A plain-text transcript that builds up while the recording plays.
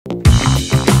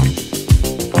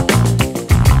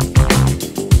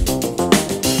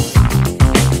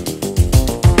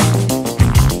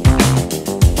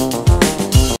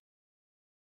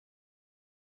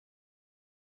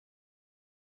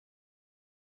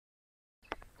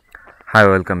Hi,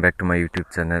 welcome back to my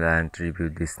YouTube channel and review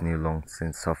this new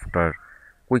launching software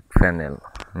QuickFunnel.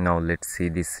 Now let's see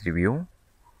this review.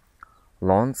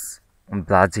 Launch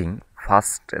blazing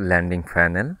fast landing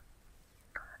funnel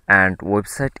and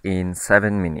website in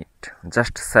 7 minutes.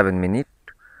 Just 7 minutes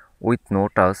with no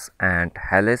touch and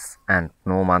hassles and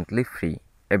no monthly fee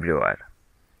everywhere.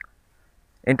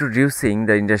 Introducing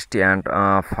the industry and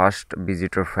fast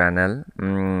visitor funnel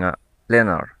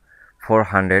planner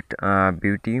 400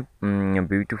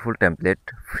 beautiful template,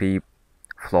 free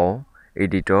flow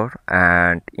editor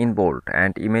and in bold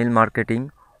and email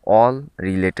marketing, all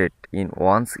related in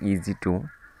one's easy to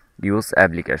use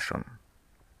application.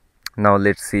 Now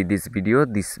let's see this video.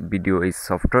 This video is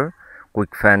software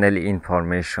QuickFunnel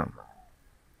information.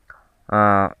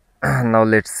 Now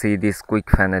let's see this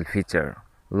QuickFunnel feature.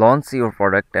 Launch your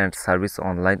product and service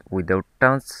online without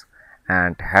touch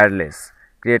and hairless.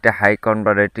 Create a high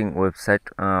converting website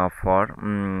for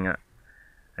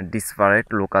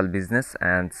disparate local business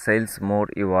and sales more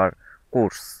your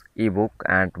course, ebook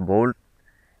and bold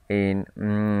in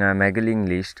mailing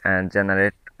list and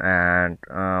generate and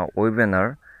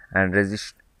webinar and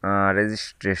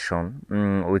registration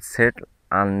with set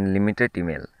unlimited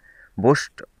email.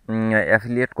 Boost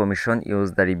affiliate commission,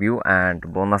 use the review and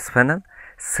bonus funnel,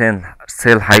 sell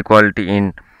high quality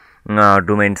in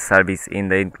domain service in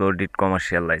the included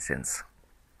commercial license.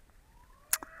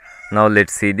 Now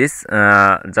let's see this.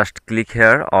 Just click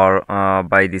here or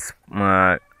buy this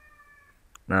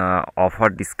offer,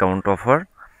 discount offer,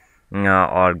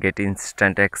 or get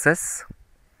instant access.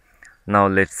 Now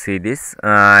let's see this.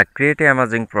 Create a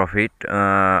amazing profit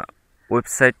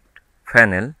website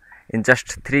funnel in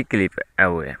just 3 clicks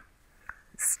away.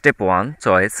 Step 1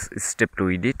 choice, step 2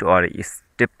 edit, or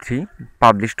step 3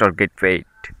 published or get paid.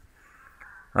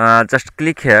 Just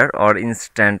click here or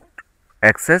instant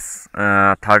access,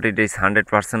 30 days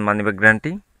 100% money back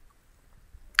guarantee.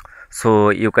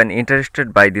 So you can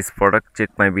interested by this product, check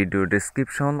my video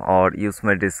description or use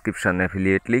my description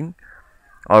affiliate link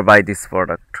or buy this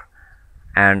product,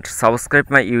 and subscribe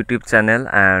my YouTube channel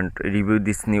and review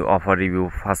this new offer review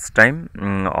first time,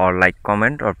 or like,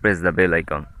 comment or press the bell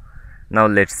icon. Now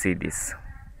let's see this.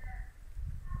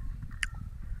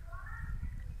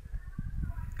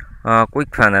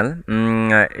 QuickFunnel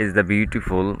is the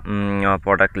beautiful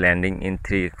product landing in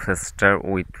 3 faster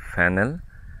with funnel.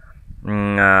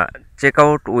 Check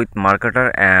out with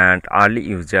marketer and early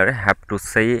user have to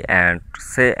say and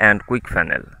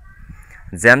QuickFunnel.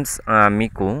 James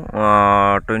Miku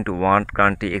 21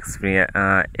 country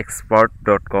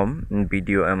expert.com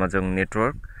video Amazon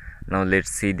network. Now let's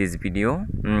see this video.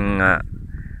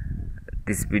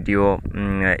 This video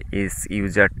is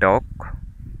user talk.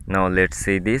 Now let's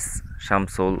see this.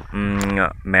 Shamsul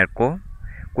Merko.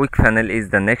 QuickFunnel is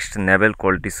the next level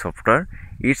quality software.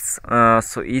 It's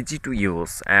so easy to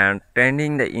use and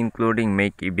trending the including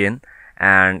make event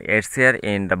and share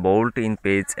in the bold in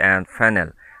page and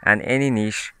funnel and any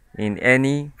niche in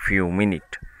any few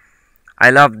minutes.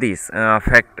 I love this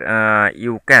fact.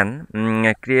 You can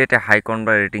create a high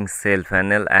converting sale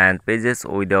funnel and pages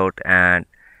without and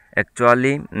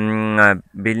actually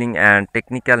billing and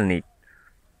technical need,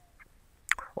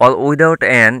 all without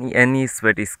any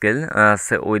sweat skill,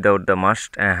 so without the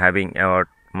must having our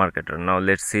marketer. Now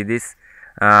let's see this.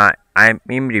 I'm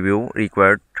in review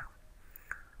required,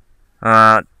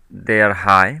 they are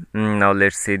high. Now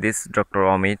let's see this.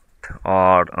 Dr.Amit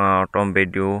or Tom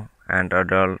Verdouw and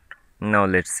adult. Now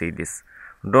let's see this.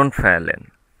 Don't fail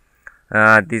in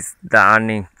this the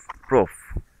earning proof.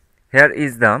 Here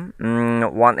is the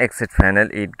one exit funnel.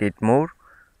 It get more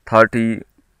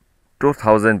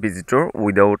 32,000 visitor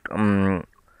without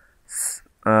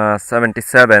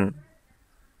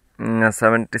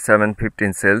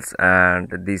 7715 sales, and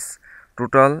this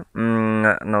total.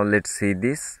 Now let's see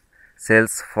this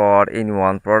sales for any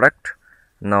one product.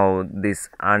 Now this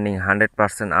earning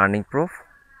 100% earning proof,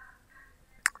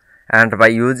 and by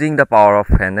using the power of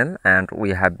funnel, and we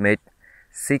have made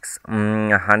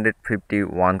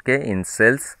 651k in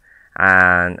sales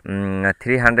and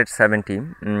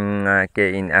 370k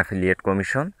in affiliate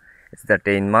commission. It's the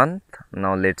 10 month.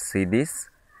 Now let's see this.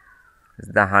 It's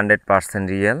the 100%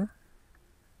 real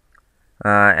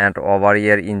and over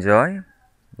year enjoy.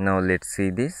 Now let's see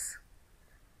this.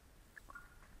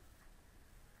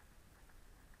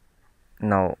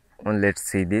 Now let's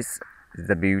see this. It's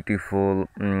the beautiful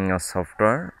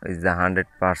software is the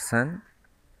 100%.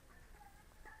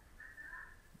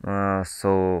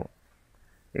 So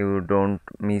you don't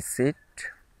miss it.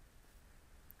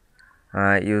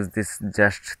 Use this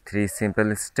just 3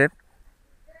 simple steps.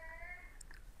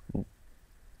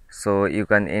 So you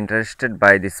can interested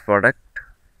by this product,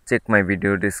 check my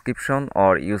video description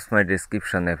or use my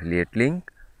description affiliate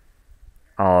link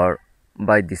or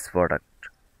buy this product,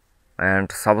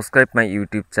 and subscribe my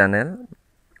YouTube channel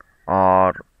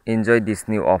or enjoy this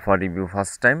new offer review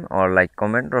first time, or like,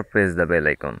 comment or press the bell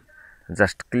icon.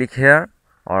 Just click here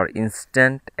or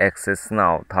instant access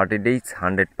now, 30 days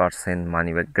 100%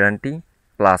 money back guarantee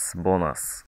plus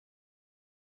bonus.